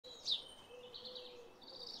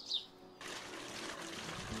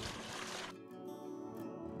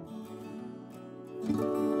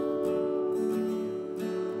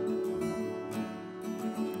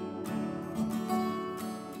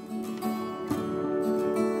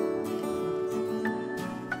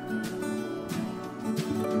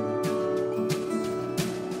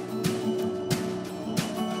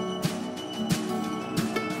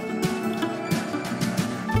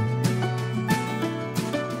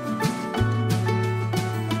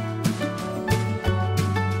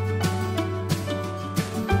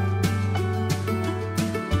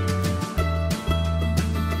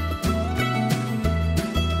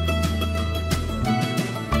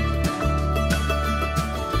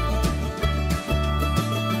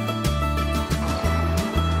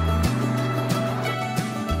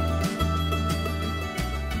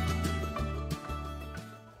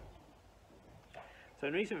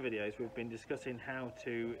recent videos we've been discussing how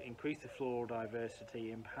to increase the floral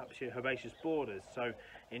diversity in perhaps your herbaceous borders, so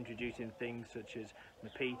introducing things such as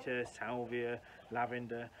nepeta, salvia,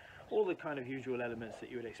 lavender, all the kind of usual elements that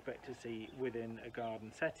you would expect to see within a garden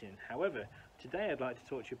setting. However, today I'd like to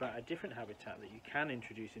talk to you about a different habitat that you can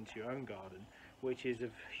introduce into your own garden, which is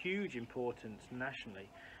of huge importance nationally,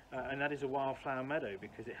 and that is a wildflower meadow,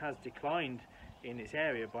 because it has declined in its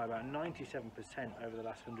area by about 97% over the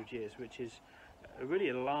last 100 years, which is a really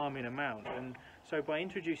alarming amount. And so by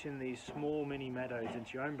introducing these small mini meadows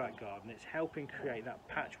into your own back garden, it's helping create that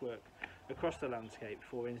patchwork across the landscape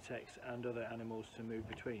for insects and other animals to move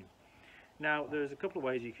between. Now, there's a couple of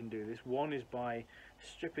ways you can do this. One is by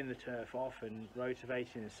stripping the turf off and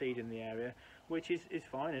rotivating and seeding the area, which is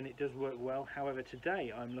fine and it does work well. However,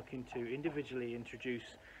 today I'm looking to individually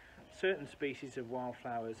introduce certain species of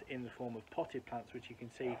wildflowers in the form of potted plants, which you can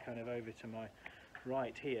see kind of over to my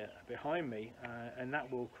right here behind me, and that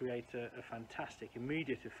will create a fantastic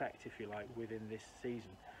immediate effect, if you like, within this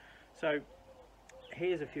season. So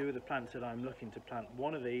here's a few of the plants that I'm looking to plant.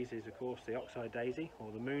 One of these is of course the oxeye daisy,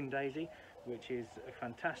 or the moon daisy, which is a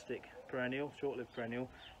fantastic perennial, short-lived perennial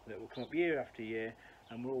that will come up year after year,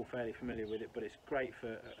 and we're all fairly familiar with it, but it's great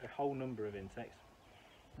for a whole number of insects.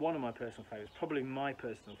 One of my personal favourites, probably my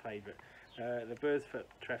personal favourite, the bird's foot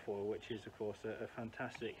trefoil, which is of course a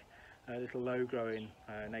fantastic little low-growing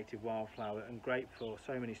native wildflower, and great for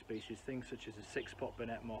so many species, things such as the six-spot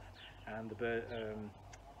bonnet moth and the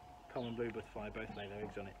common blue butterfly both lay their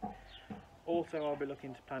eggs on it. Also, I'll be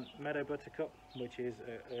looking to plant meadow buttercup, which is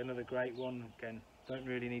another great one. Again, don't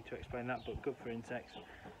really need to explain that, but good for insects.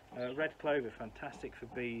 Red clover, fantastic for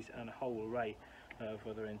bees and a whole array of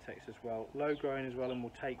other insects as well. Low growing as well, and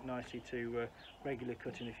will take nicely to regular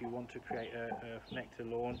cutting if you want to create a nectar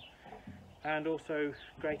lawn. And also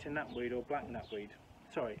greater knapweed or black knapweed,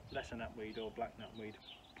 sorry, lesser knapweed or black knapweed.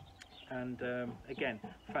 And again,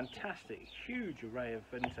 fantastic, huge array of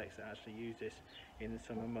insects that actually use this in the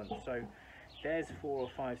summer months. So there's 4 or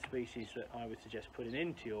 5 species that I would suggest putting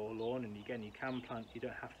into your lawn. And again, you can plant, you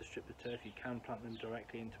don't have to strip the turf, you can plant them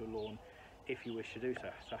directly into a lawn if you wish to do so.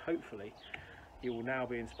 So hopefully you will now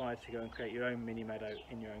be inspired to go and create your own mini meadow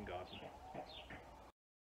in your own garden.